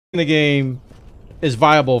the game is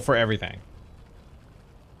viable for everything.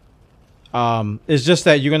 It's just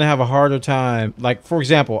that you're gonna have a harder time. Like, for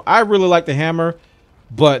example, I really like the hammer,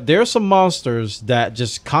 but there's some monsters that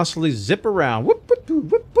just constantly zip around, whoop, whoop,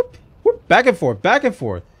 whoop, whoop, whoop, back and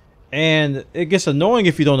forth, and it gets annoying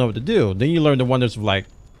if you don't know what to do. Then you learn the wonders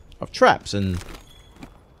of traps and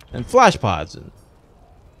flash pods and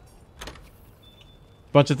a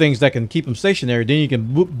bunch of things that can keep them stationary. Then you can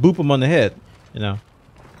boop them on the head, you know.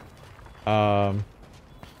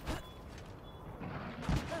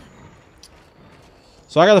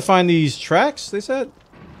 So I gotta find these tracks, they said?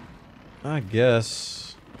 I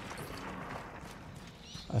guess.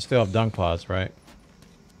 I still have dung pods, right?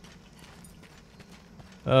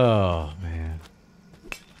 Oh, man.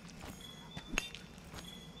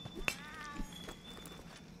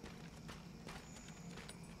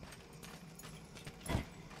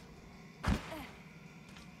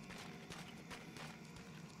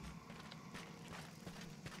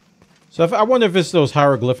 So I wonder if it's those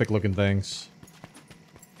hieroglyphic looking things.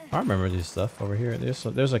 I remember this stuff over here.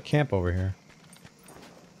 There's a camp over here.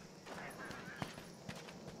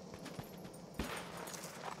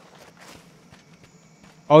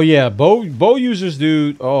 Oh yeah, bow users,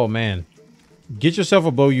 dude. Oh man, get yourself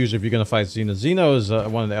a bow user if you're gonna fight Xena. Xena is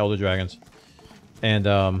one of the elder dragons,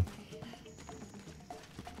 and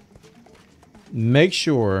make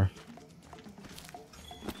sure,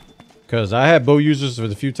 because I had bow users for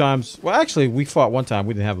a few times. Well, actually, we fought one time.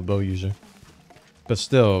 We didn't have a bow user. But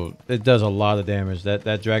still, it does a lot of damage.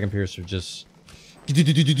 That Dragon Piercer just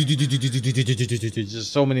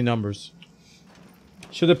so many numbers.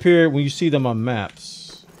 Should appear when you see them on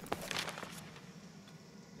maps.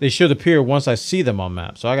 They should appear once I see them on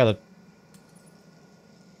maps. So I gotta...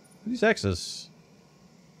 These X's.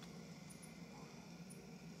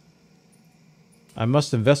 I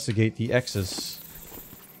must investigate the X's.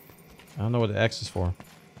 I don't know what the X is for.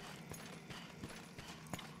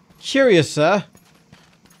 Curious, sir.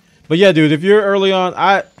 But yeah, dude, if you're early on,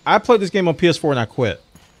 I played this game on PS4 and I quit.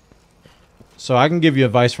 So I can give you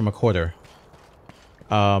advice from a quitter.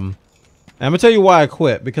 And I'm gonna tell you why I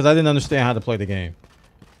quit, because I didn't understand how to play the game.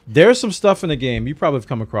 There's some stuff in the game, you probably have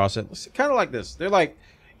come across it. It's kind of like this. They're like,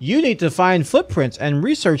 you need to find footprints and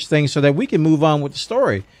research things so that we can move on with the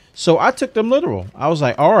story. So I took them literal. I was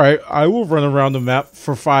like, all right, I will run around the map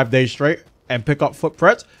for 5 days straight and pick up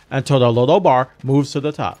footprints until the little bar moves to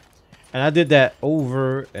the top. And I did that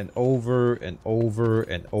over and over and over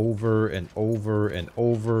and over and over and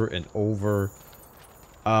over and over.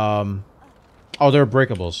 Oh, they're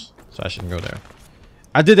breakables, so I shouldn't go there.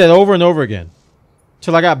 I did that over and over again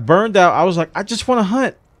till I got burned out. I was like, I just want to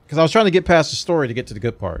hunt, because I was trying to get past the story to get to the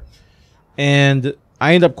good part. And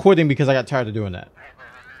I ended up quitting because I got tired of doing that.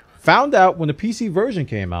 Found out when the PC version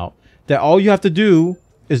came out that all you have to do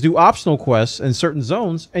is do optional quests in certain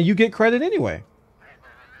zones and you get credit anyway.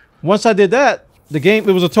 Once I did that, the game,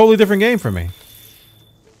 it was a totally different game for me.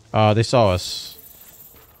 They saw us.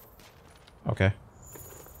 Okay.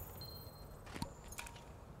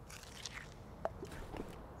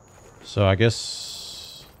 So I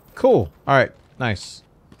guess... Cool. Alright. Nice.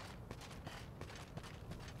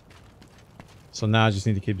 So now I just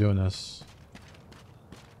need to keep doing this.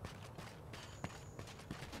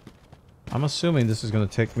 I'm assuming this is going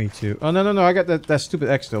to take me to... Oh, no, no, no. I got that stupid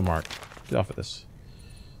X still marked. Get off of this.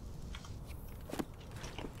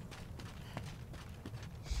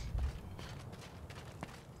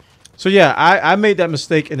 So yeah, I made that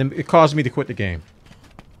mistake and it caused me to quit the game.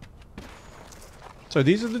 So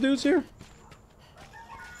these are the dudes here?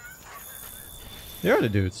 They are the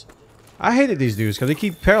dudes. I hated these dudes because they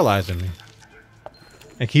keep paralyzing me.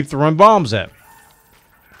 And keep throwing bombs at me.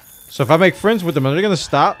 So if I make friends with them, are they going to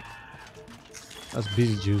stop? That's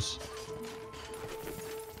Beetlejuice.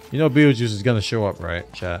 You know Beetlejuice is going to show up,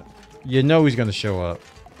 right, chat? You know he's going to show up.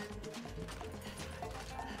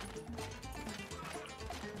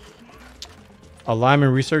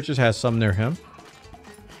 Alignment Researchers has some near him.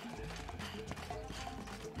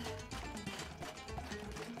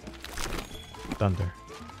 Thunder.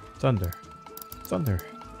 Thunder. Thunder.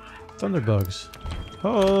 Thunderbugs.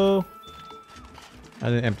 Oh! I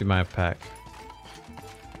didn't empty my pack.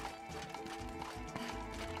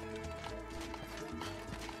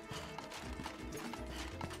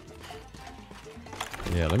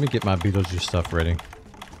 Yeah, let me get my Beetlejuice stuff ready.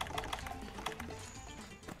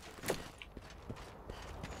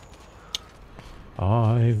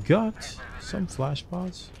 I've got some flash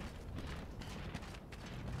pods.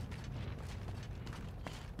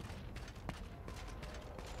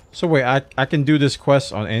 So wait, I can do this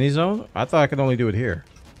quest on any zone? I thought I could only do it here.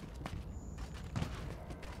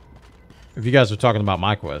 If you guys are talking about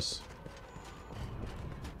my quest.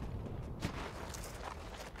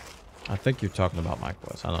 I think you're talking about my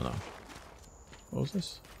quest. I don't know. What was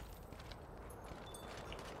this?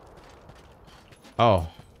 Oh.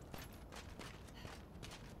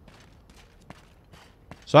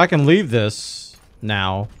 So I can leave this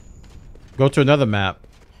now. Go to another map.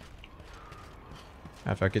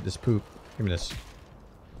 After I get this poop. Give me this.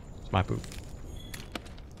 It's my poop.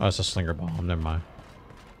 Oh, it's a slinger bomb. Never mind.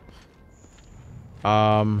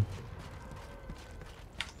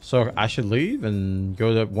 So I should leave and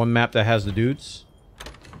go to one map that has the dudes.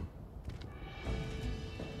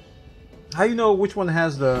 How you know which one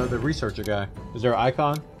has the researcher guy? Is there an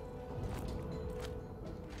icon?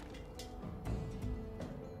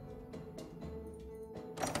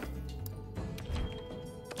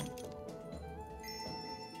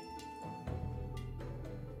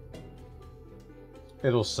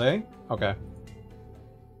 It'll say? Okay.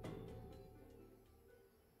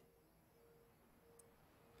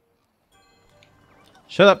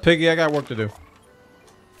 Shut up, Piggy. I got work to do.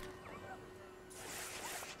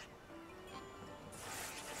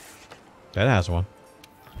 That has one.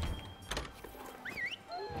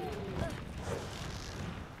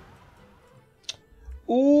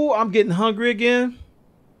 Ooh, I'm getting hungry again.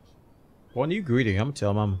 When you greedy, I'm gonna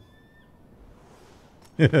tell Mom.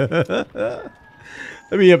 Let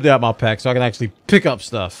me empty out my pack so I can actually pick up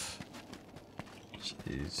stuff.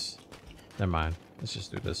 Jeez. Never mind. Let's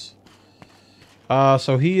just do this.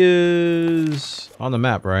 So he is on the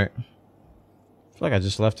map, right? I feel like I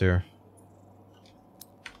just left here.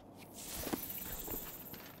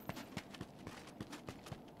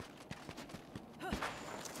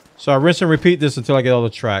 So I rinse and repeat this until I get all the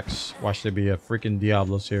tracks. Watch there be a freaking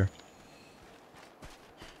Diablos here.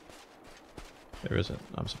 There isn't.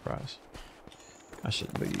 I'm surprised. I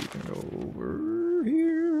should leave and go over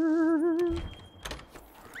here.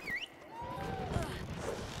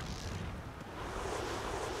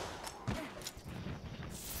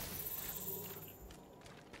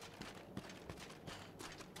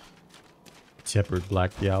 Shepherd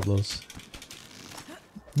Black Diablos.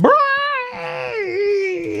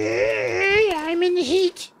 I'm in the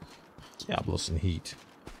heat. Diablos in heat.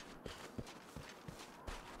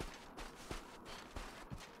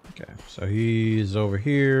 Okay, so he's over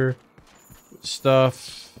here with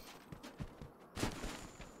stuff.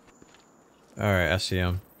 Alright, I see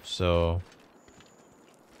him. So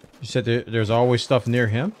you said there's always stuff near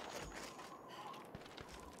him?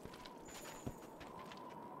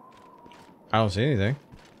 I don't see anything.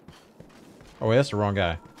 Oh wait, that's the wrong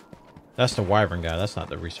guy. That's the wyvern guy. That's not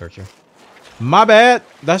the researcher. My bad.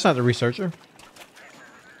 That's not the researcher.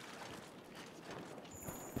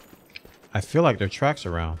 I feel like there are tracks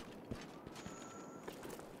around.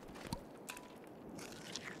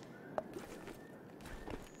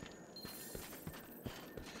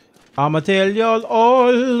 I'ma tell y'all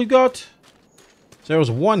all got. So there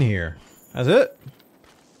was one here. That's it?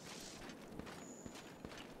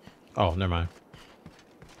 Oh, never mind.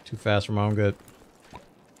 Too fast for my own good.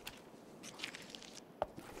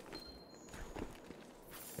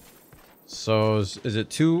 So is it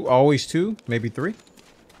two? Always two? Maybe three?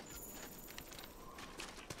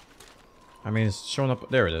 I mean, it's showing up.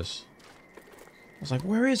 There it is. I was like,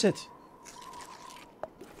 where is it?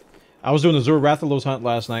 I was doing the Zur Rathalos hunt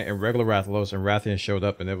last night, and regular Rathalos and Rathian showed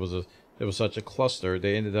up, and it was such a cluster.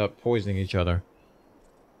 They ended up poisoning each other.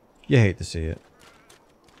 You hate to see it.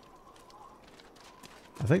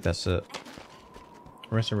 I think that's it.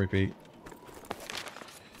 Rinse and repeat.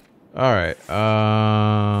 Alright,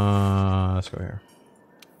 let's go here.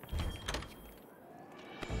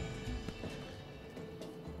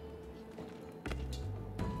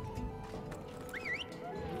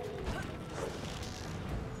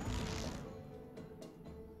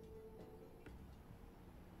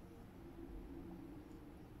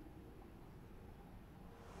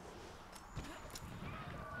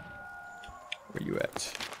 Where you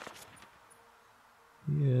at?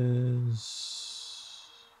 Yes.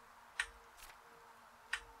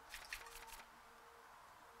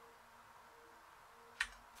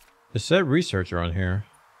 It said researcher on here.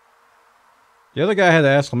 The other guy had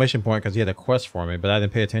an exclamation point because he had a quest for me, but I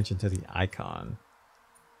didn't pay attention to the icon.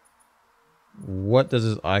 What does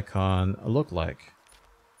his icon look like?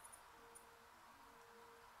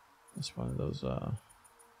 It's one of those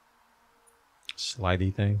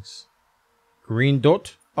slidey things. Green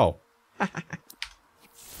dot. Oh.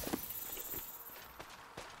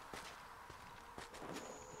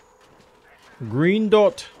 Green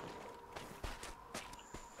dot.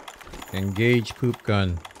 Engage poop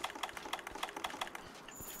gun.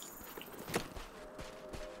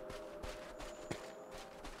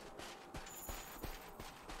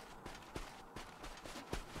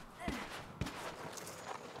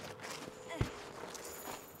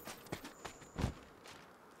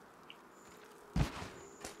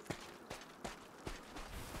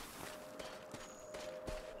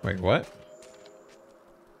 Wait, what?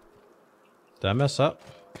 Did I mess up?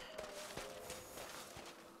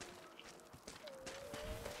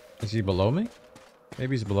 Is he below me?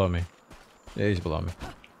 Maybe he's below me. Yeah, he's below me.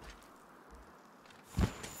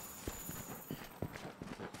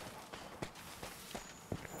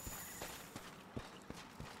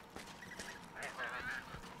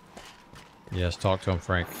 Yes, talk to him,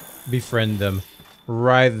 Frank. Befriend them.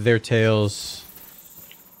 Ride their tails.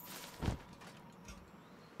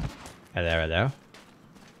 Hello, hello.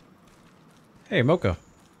 Hey, Mocha.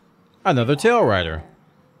 Another tail rider.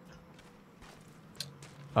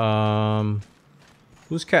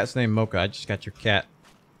 Whose cat's named Mocha? I just got your cat.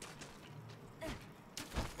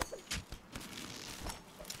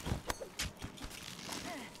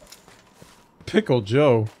 Pickle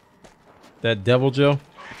Joe. That Devil Joe?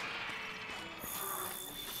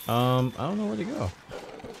 I don't know where to go.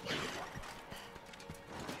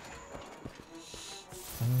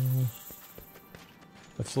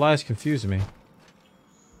 The flies confuse me.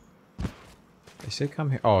 They say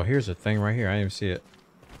come here. Oh, here's a thing right here. I didn't even see it.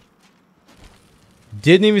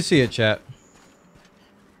 Didn't even see it, chat.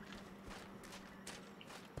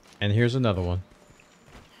 And here's another one.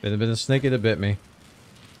 Been a snake that bit me.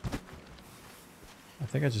 I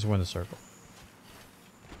think I just went a circle.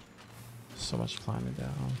 So much climbing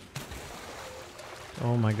down.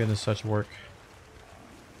 Oh my goodness, such work.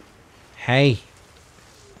 Hey.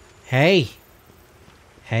 Hey.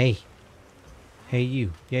 Hey. Hey,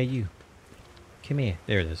 you. Yeah, you. Come here.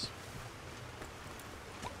 There it is.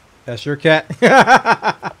 That's your cat?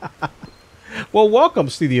 Well, welcome,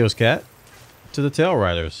 Studios Cat, to the Tail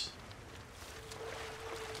Riders.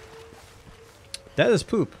 That is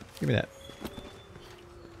poop. Give me that.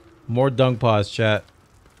 More dung paws, chat.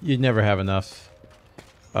 You'd never have enough.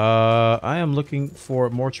 I am looking for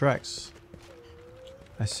more tracks.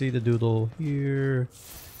 I see the doodle here.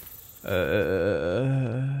 Is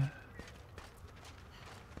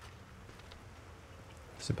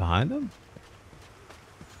it behind them?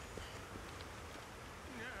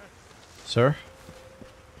 Sir?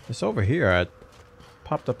 It's over here. I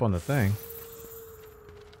popped up on the thing.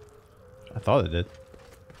 I thought it did.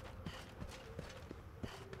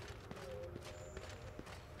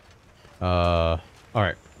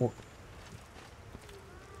 Alright.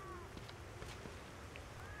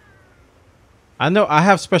 I know I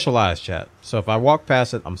have special eyes, chat. So if I walk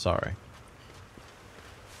past it, I'm sorry.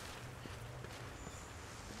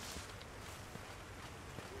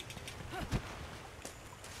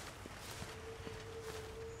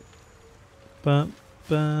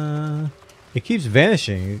 It keeps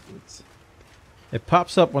vanishing. It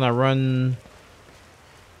pops up when I run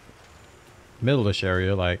middle-ish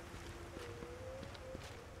area, like.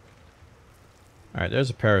 Alright, there's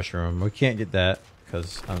a parish room. We can't get that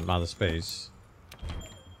because I'm out of space.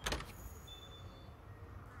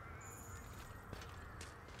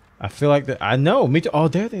 I feel like that. I know. Me too. Oh,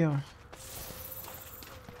 there they are.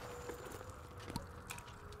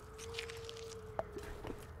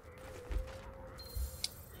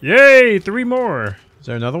 Yay! 3 more. Is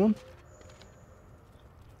there another one?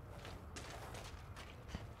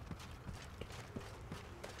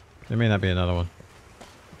 There may not be another one.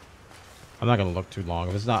 I'm not gonna look too long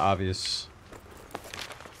if it's not obvious.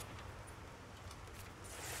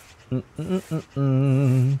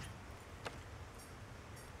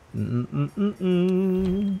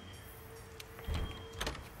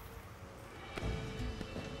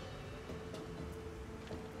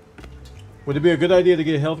 Would it be a good idea to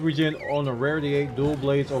get health regen on a rarity 8 dual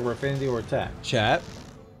blades over affinity or attack? Chat?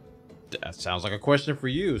 That sounds like a question for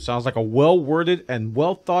you. Sounds like a well-worded and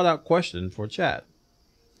well-thought-out question for chat.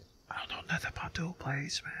 I don't know nothing about dual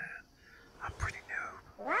blades, man. I'm pretty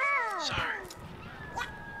new. Sorry.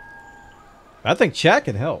 I think chat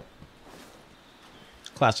can help.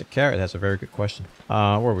 Classic Carrot has a very good question. Where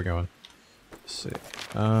are we going? Let's see.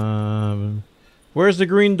 Where's the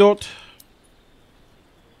green dot?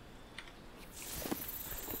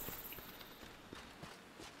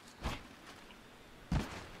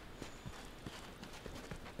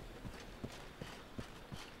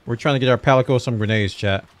 We're trying to get our Palico some grenades,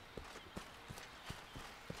 chat.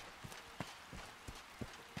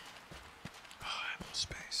 Oh, I have no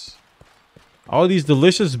space. All these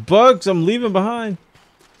delicious bugs I'm leaving behind.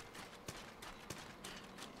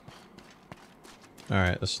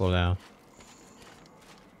 Alright, let's slow down.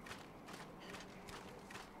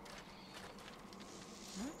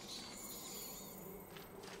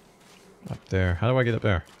 Up there. How do I get up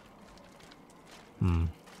there?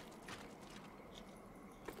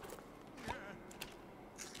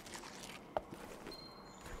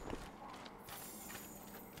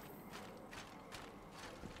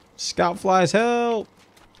 Scout flies, help!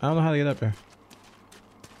 I don't know how to get up there.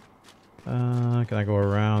 Can I go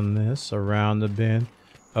around this? Around the bin?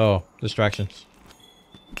 Oh, distractions.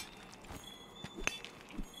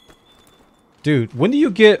 Dude, when do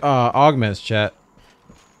you get augments, chat?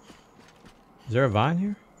 Is there a vine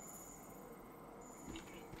here?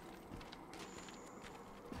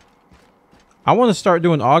 I want to start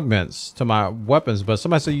doing augments to my weapons, but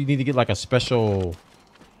somebody said you need to get like a special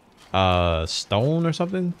stone or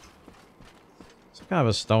something. Some kind of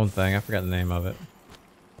a stone thing. I forgot the name of it.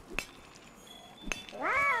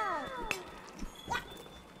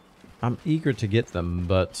 I'm eager to get them,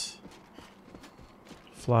 but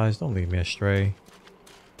flies, don't lead me astray.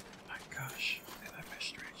 My gosh, they led me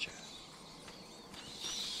astray, chat.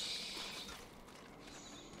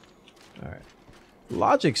 Alright.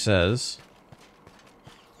 Logic says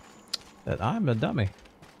that I'm a dummy.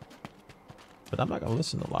 But I'm not gonna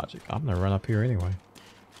listen to logic. I'm gonna run up here anyway.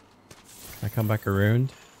 Can I come back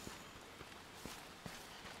around?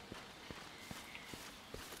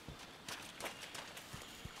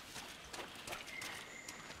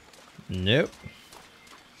 Nope.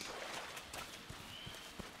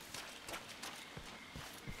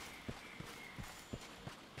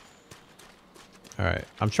 Alright.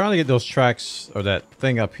 I'm trying to get those tracks or that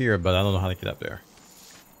thing up here, but I don't know how to get up there.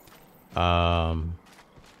 I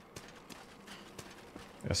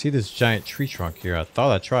see this giant tree trunk here. I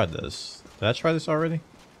thought I tried this. Did I try this already?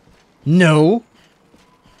 No!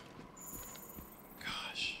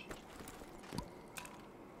 Gosh.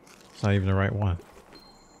 It's not even the right one.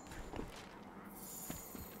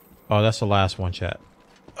 Oh, that's the last one, chat.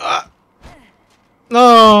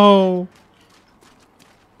 No!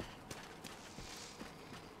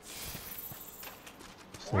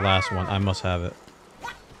 It's the last one. I must have it.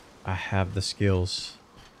 I have the skills.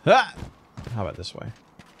 Ah! How about this way?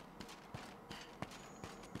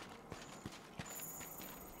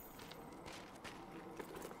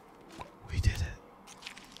 We did it.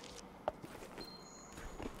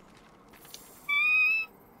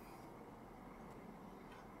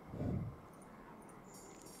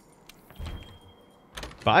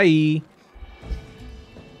 Bye.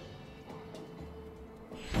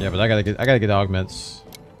 Yeah, but I gotta get augments.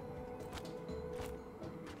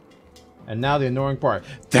 And now the annoying part.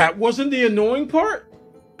 That wasn't the annoying part?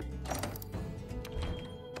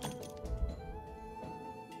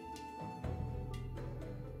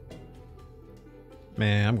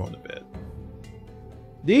 Man, I'm going to bed.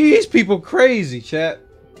 These people crazy, chat.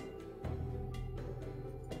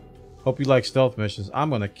 Hope you like stealth missions. I'm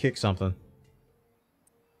gonna kick something.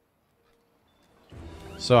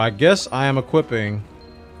 So I guess I am equipping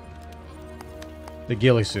the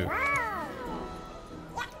ghillie suit.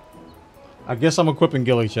 I guess I'm equipping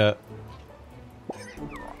ghillie, chat.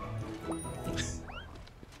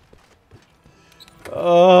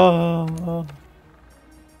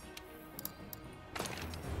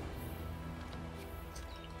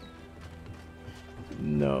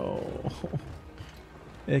 No.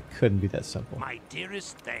 It couldn't be that simple. My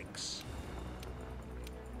dearest thanks.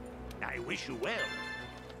 I wish you well.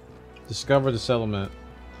 Discover the settlement.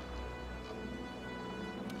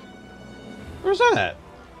 Where's that at?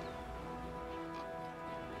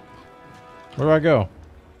 Where do I go?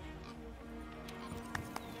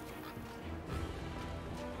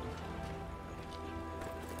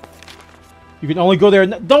 You can only go there.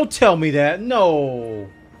 Don't tell me that. No.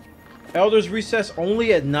 Elders recess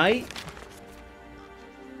only at night?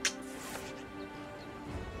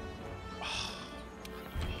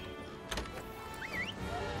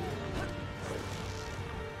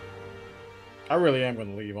 I really am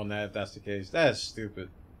going to leave on that if that's the case. That is stupid.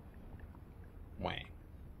 Wang.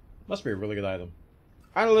 Must be a really good item.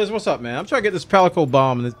 Alright, Liz, what's up, man? I'm trying to get this Palico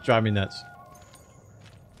bomb and it's driving me nuts.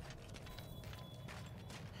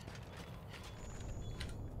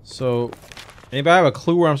 So, anybody have a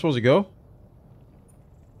clue where I'm supposed to go?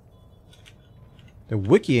 The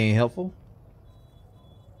wiki ain't helpful.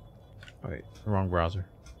 Oh, wait, wrong browser.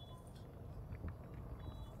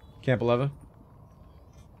 Camp 11.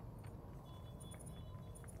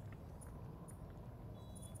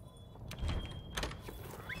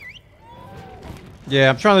 Yeah,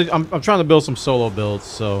 I'm trying to build some solo builds,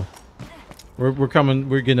 so we're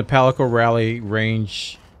getting a Palico rally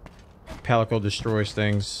range. Palico destroys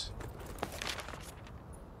things.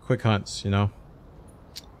 Quick hunts, you know.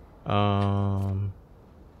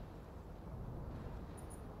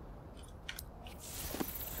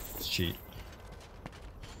 Let's cheat.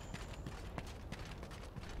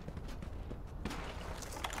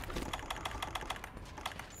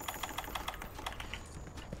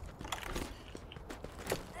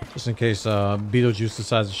 Just in case Beetlejuice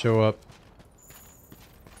decides to show up.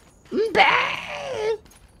 You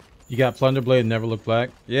got Plunderblade and Never Look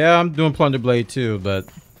Back? Yeah, I'm doing Plunderblade too, but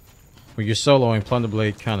when you're soloing,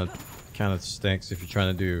 Plunderblade kind of stinks if you're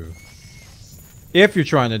trying to do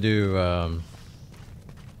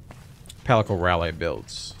Palico Rally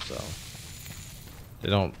builds. So they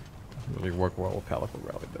don't really work well with Palico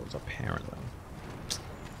Rally builds, apparently.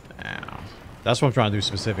 Ow. That's what I'm trying to do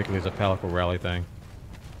specifically, is a Palico Rally thing.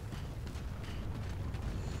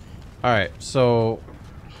 Alright, so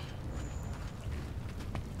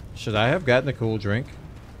should I have gotten a cool drink?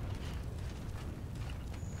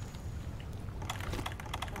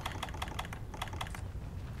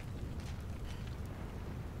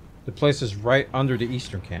 The place is right under the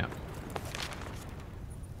Eastern camp.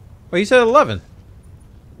 Wait, he said 11.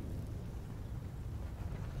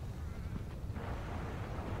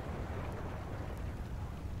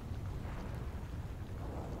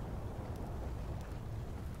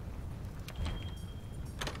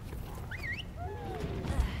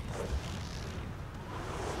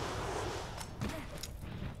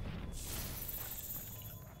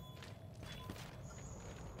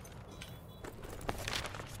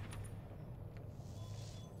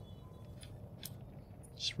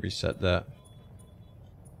 Just reset that.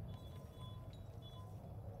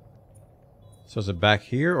 So is it back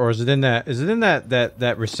here, or is it in that? Is it in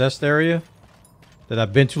that recessed area that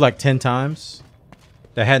I've been to like 10 times?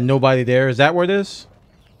 That had nobody there. Is that where it is?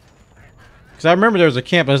 Because I remember there was a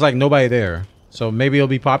camp, but there's like nobody there. So maybe it'll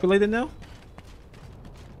be populated now.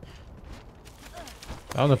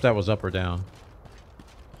 I don't know if that was up or down.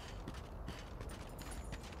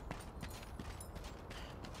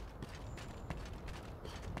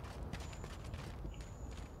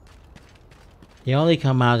 They only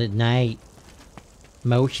come out at night.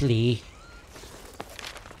 Mostly.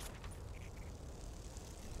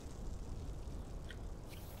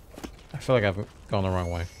 I feel like I've gone the wrong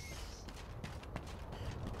way.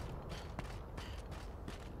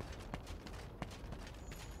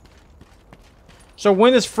 So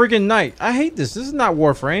when is friggin' night? I hate this. This is not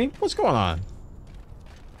Warframe. What's going on?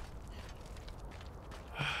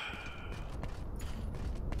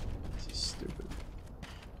 This is stupid.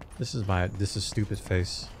 This is stupid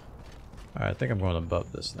face. Alright, I think I'm going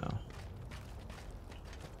above this now.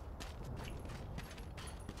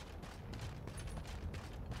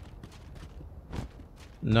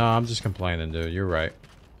 No, I'm just complaining, dude. You're right.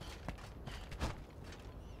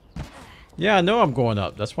 Yeah, I know I'm going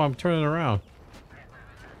up. That's why I'm turning around.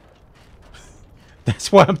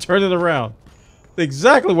 That's why I'm turning around.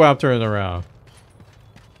 Exactly why I'm turning around.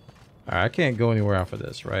 Alright, I can't go anywhere after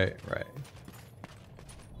this, right? Right.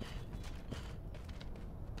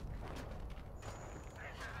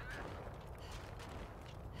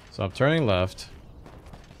 So I'm turning left.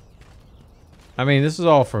 I mean, this is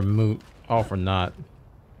all for moot. All for naught.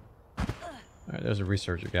 Alright, there's a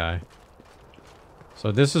researcher guy.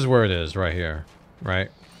 So this is where it is, right here.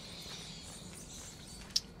 Right?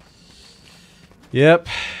 Yep.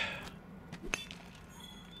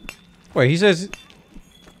 Wait, he says...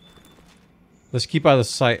 Let's keep out of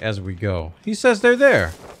sight as we go. He says they're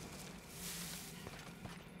there.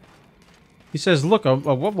 He says, look,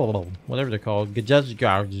 whatever they're called.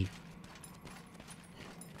 Gajaj.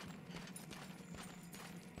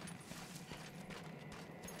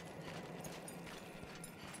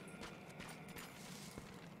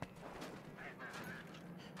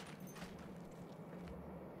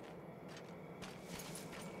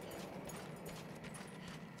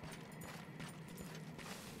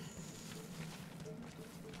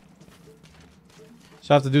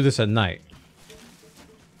 So I have to do this at night.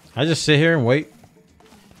 I just sit here and wait.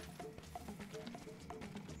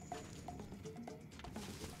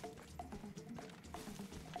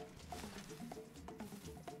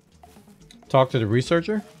 Talk to the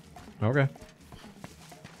researcher? Okay.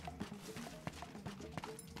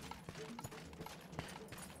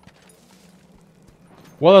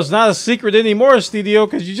 Well, it's not a secret anymore, Studio,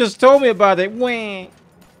 because you just told me about it. Wah.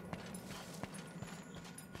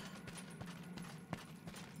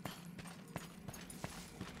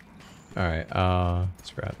 Alright,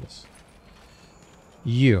 let's grab this.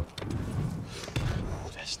 You.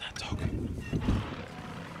 That's not talking.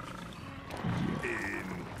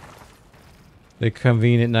 They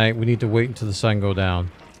convene at night. We need to wait until the sun goes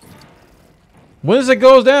down. When does it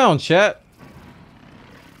go down, chat?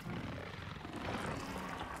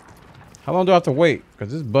 How long do I have to wait?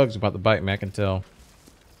 Because this bug's about to bite me, I can tell.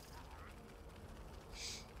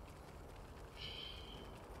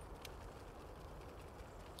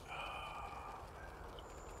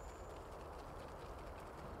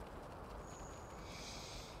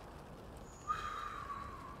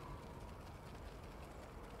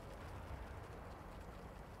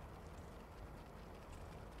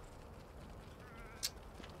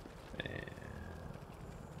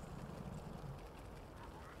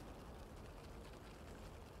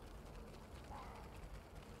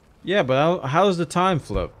 Yeah, but how does the time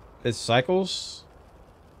flip? It cycles?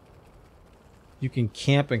 You can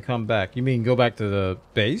camp and come back. You mean go back to the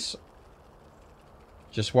base?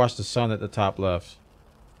 Just watch the sun at the top left.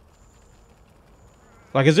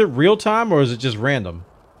 Like, is it real time or is it just random?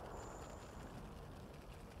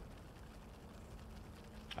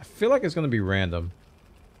 I feel like it's going to be random.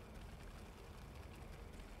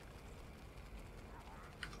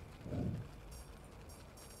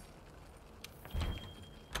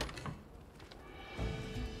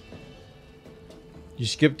 You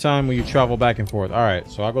skip time when you travel back and forth. Alright,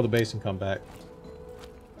 so I'll go to base and come back.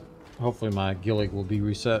 Hopefully my gillig will be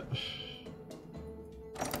reset.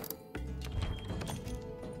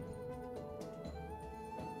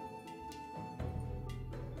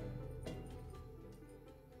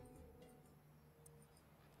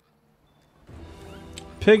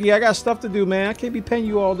 Piggy, I got stuff to do, man. I can't be paying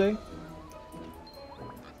you all day.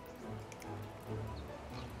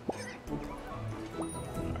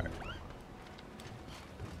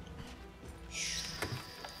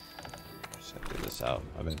 Out.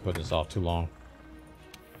 I've been putting this off too long.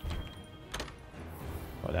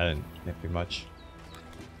 Oh, that didn't make me much.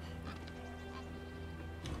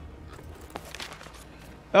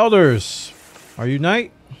 Elders, are you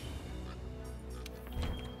knight?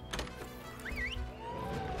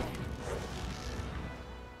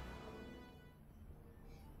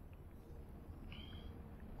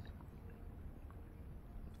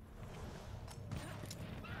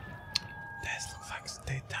 This looks like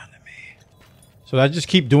daytime to me. So I just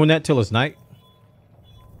keep doing that till it's night?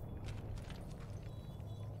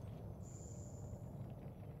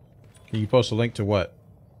 Can you post a link to what?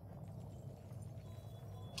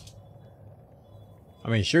 I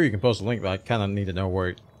mean, sure you can post a link, but I kind of need to know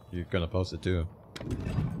where you're going to post it to.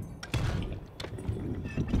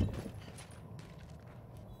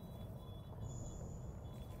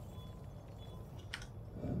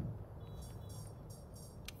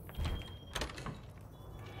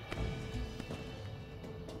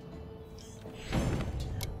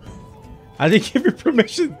 I didn't give you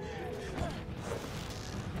permission.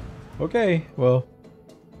 Okay, well.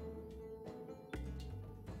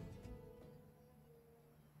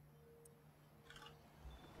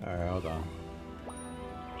 Alright, hold on.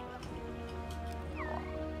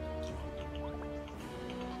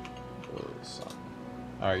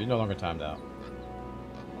 Alright, you're no longer timed out.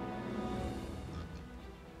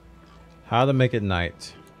 How to make it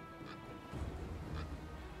night.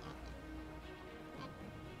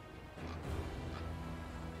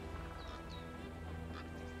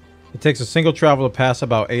 It takes a single traveler to pass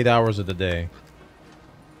about 8 hours of the day.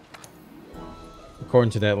 According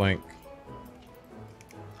to that link.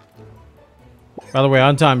 By the way,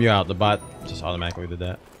 on time you out. The bot just automatically did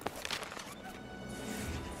that.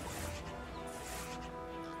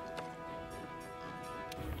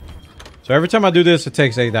 So every time I do this, it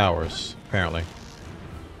takes 8 hours, apparently.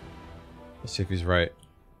 Let's see if he's right.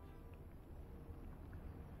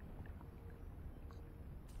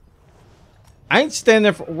 I ain't standing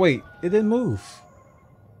there for... Wait, it didn't move.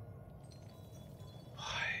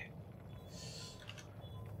 Why?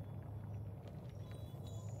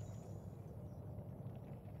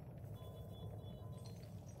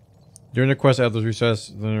 During the quest, Elders recess,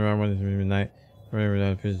 then around midnight,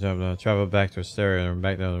 travel back to Asteria and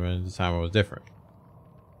back down the time it was different.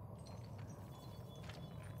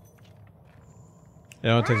 It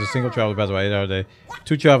only takes a single traveler to pass about 8 hours a day.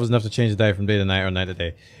 2 travels enough to change the day from day to night or night to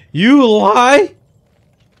day. You lie!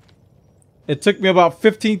 It took me about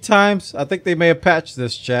 15 times. I think they may have patched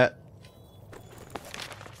this, chat.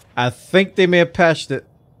 I think they may have patched it.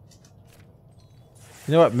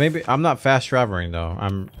 You know what? Maybe I'm not fast traveling though.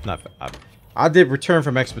 I'm not. I did return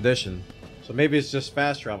from expedition, so maybe it's just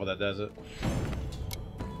fast travel that does it.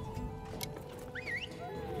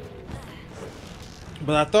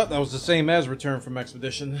 But I thought that was the same as return from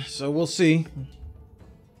expedition, so we'll see.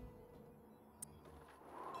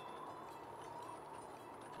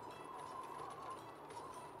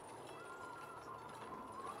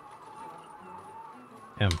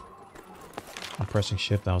 I'm pressing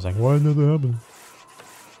shift. I was like, why did that happen?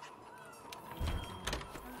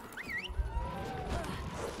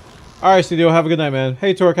 Alright, Studio, have a good night, man.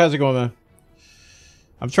 Hey, Torque, how's it going, man?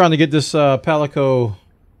 I'm trying to get this Palico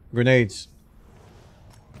grenades.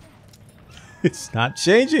 It's not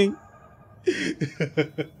changing.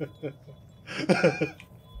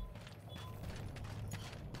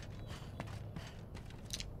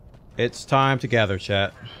 It's time to gather,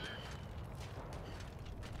 chat.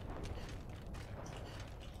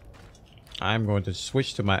 I'm going to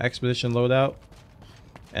switch to my expedition loadout,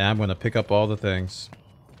 and I'm going to pick up all the things.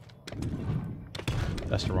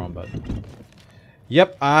 That's the wrong button.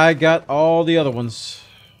 Yep, I got all the other ones.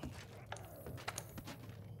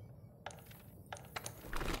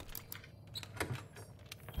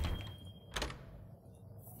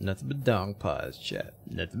 Nothing but dong pies, chat.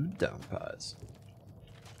 Nothing but dong pies.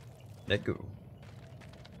 Let go.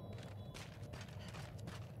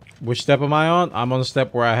 Which step am I on? I'm on the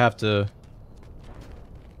step where I have to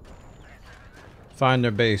find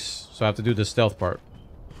their base. So I have to do the stealth part.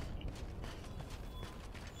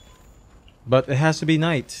 But it has to be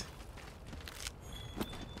night.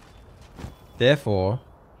 Therefore,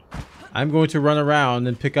 I'm going to run around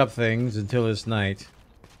and pick up things until it's night.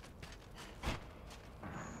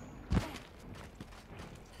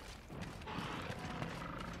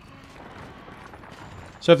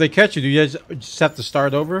 So if they catch you, do you just have to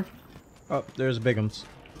start over? Oh, there's Bigums.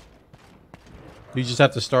 Do you just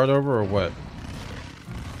have to start over or what?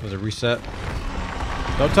 Does it reset?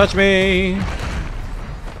 Don't touch me!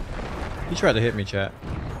 He tried to hit me, chat.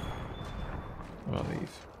 I'm gonna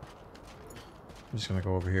leave. I'm just gonna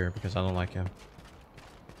go over here because I don't like him.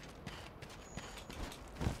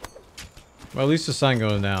 Well, at least the sun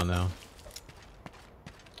going down now.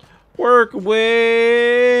 Work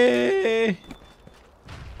away!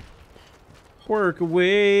 Work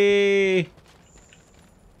away!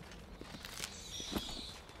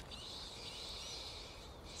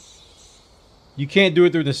 You can't do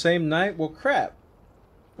it through the same night? Well, crap.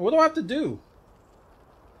 What do I have to do?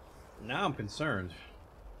 Now I'm concerned.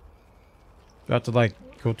 Do I have to, like,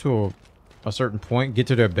 go to a certain point, get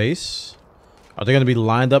to their base? Are they going to be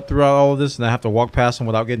lined up throughout all of this and I have to walk past them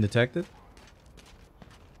without getting detected?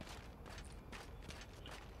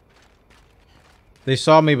 They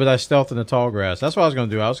saw me, but I stealthed in the tall grass. That's what I was going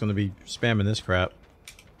to do. I was going to be spamming this crap.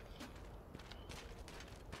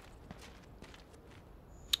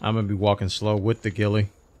 I'm going to be walking slow with the ghillie.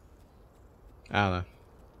 I don't know.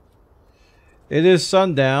 It is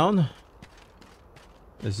sundown.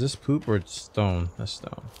 Is this poop or stone? That's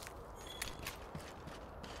stone.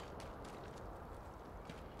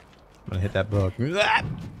 I'm going to hit that bug. I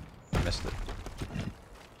missed it.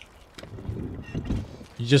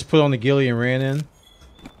 You just put on the ghillie and ran in?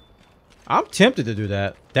 I'm tempted to do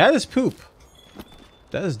that. That is poop.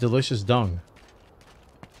 That is delicious dung.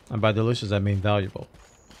 And by delicious, I mean valuable.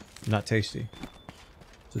 Not tasty.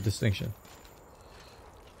 It's a distinction.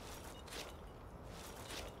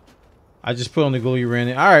 I just put on the ghillie, ran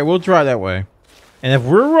in. Alright, we'll try that way. And if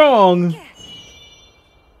we're wrong...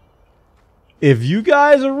 If you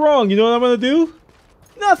guys are wrong, you know what I'm going to do?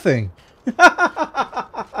 Nothing.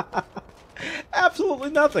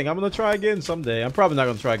 Absolutely nothing. I'm going to try again someday. I'm probably not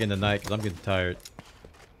going to try again tonight because I'm getting tired.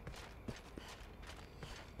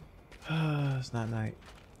 It's not night.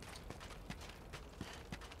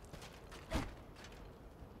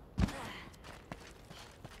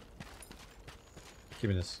 Give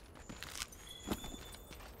me this.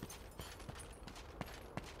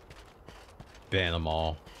 Ban them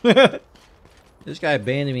all. This guy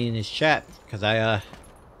banned me in his chat because I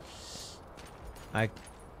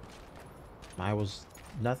was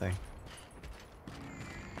nothing.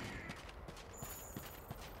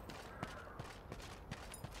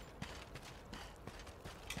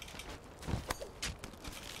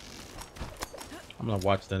 I'm gonna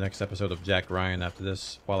watch the next episode of Jack Ryan after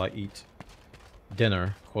this while I eat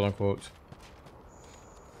dinner, quote unquote.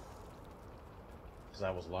 Because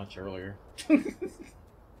that was lunch earlier.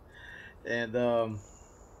 And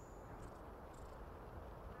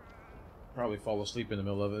probably fall asleep in the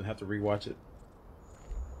middle of it and have to rewatch it.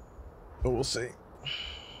 But we'll see.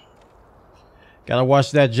 Gotta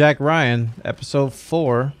watch that Jack Ryan episode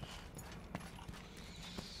 4.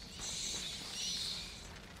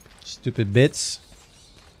 Stupid bits.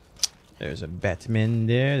 There's a Batman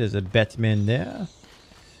there. There's a Batman there.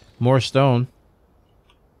 More stone.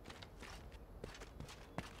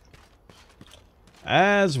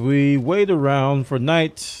 As we wait around for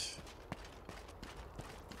night.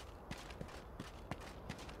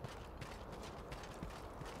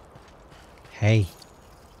 Hey.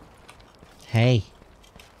 Hey.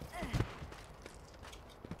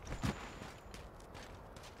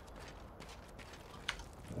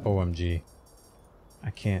 OMG.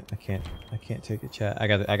 I can't take it, chat. I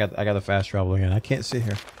gotta fast travel again. I can't sit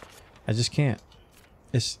here. I just can't.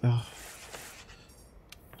 It's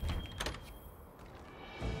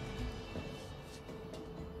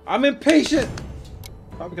I'm impatient.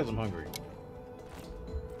 Probably because I'm hungry.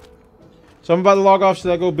 So I'm about to log off.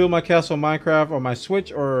 Should I go build my castle in Minecraft on my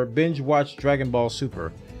Switch or binge watch Dragon Ball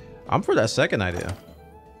Super? I'm for that second idea.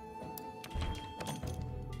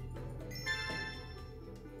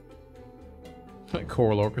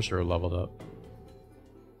 Choral Orchestra leveled up.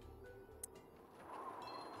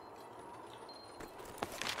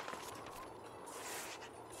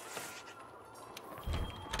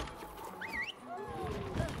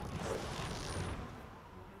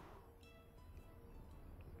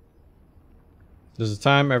 Does the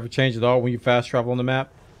time ever change at all when you fast travel on the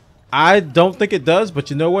map? I don't think it does, but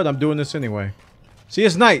you know what? I'm doing this anyway. See,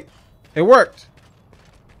 it's night. It worked.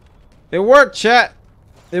 It worked, chat.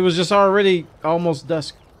 It was just already almost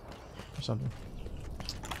dusk or something.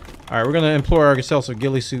 Alright, we're going to employ ourselves a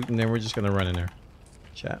ghillie suit, and then we're just going to run in there.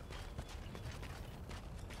 Chat.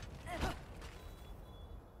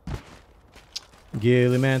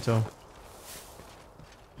 Ghillie mantle.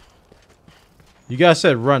 You guys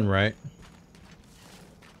said run, right?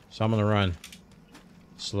 So I'm going to run.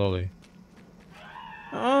 Slowly.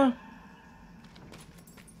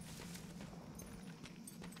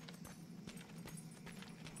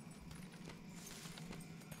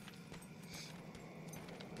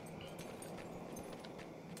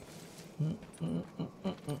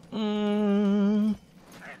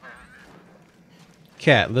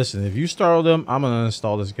 Cat, listen, if you startle them, I'm gonna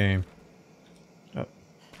uninstall this game. Oh.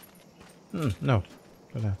 No.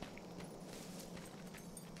 Go down.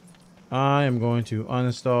 I am going to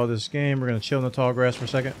uninstall this game. We're gonna chill in the tall grass for a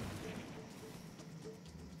second.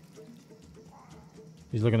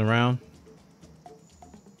 He's looking around.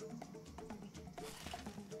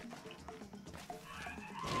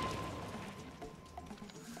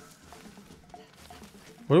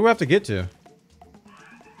 What do we have to get to?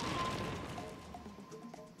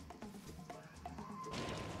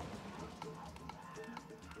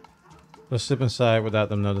 Let's slip inside without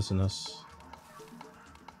them noticing us.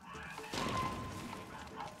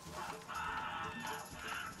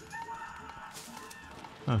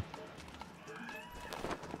 Huh.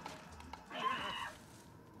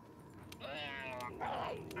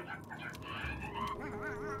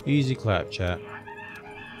 Easy clap, chat.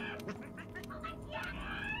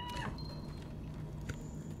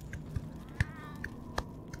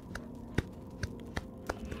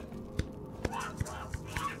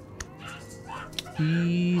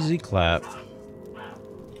 Easy clap.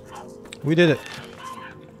 We did it.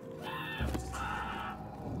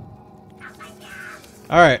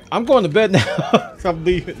 Alright, I'm going to bed now. I'm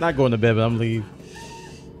leaving. Not going to bed, but I'm leaving.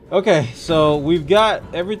 Okay, so we've got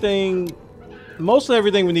everything, mostly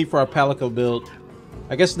everything we need for our Palico build.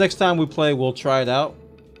 I guess next time we play, we'll try it out.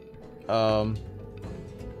 Because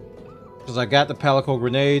I got the Palico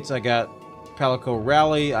grenades, I got Palico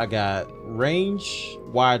rally, I got range,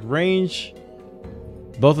 wide range.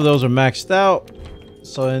 Both of those are maxed out,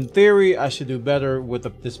 so in theory, I should do better with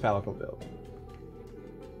this Palico build.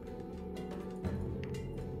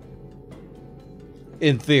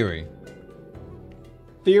 In theory.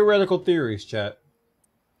 Theoretical theories, chat.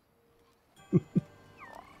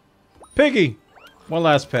 Piggy! One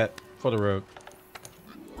last pet for the road.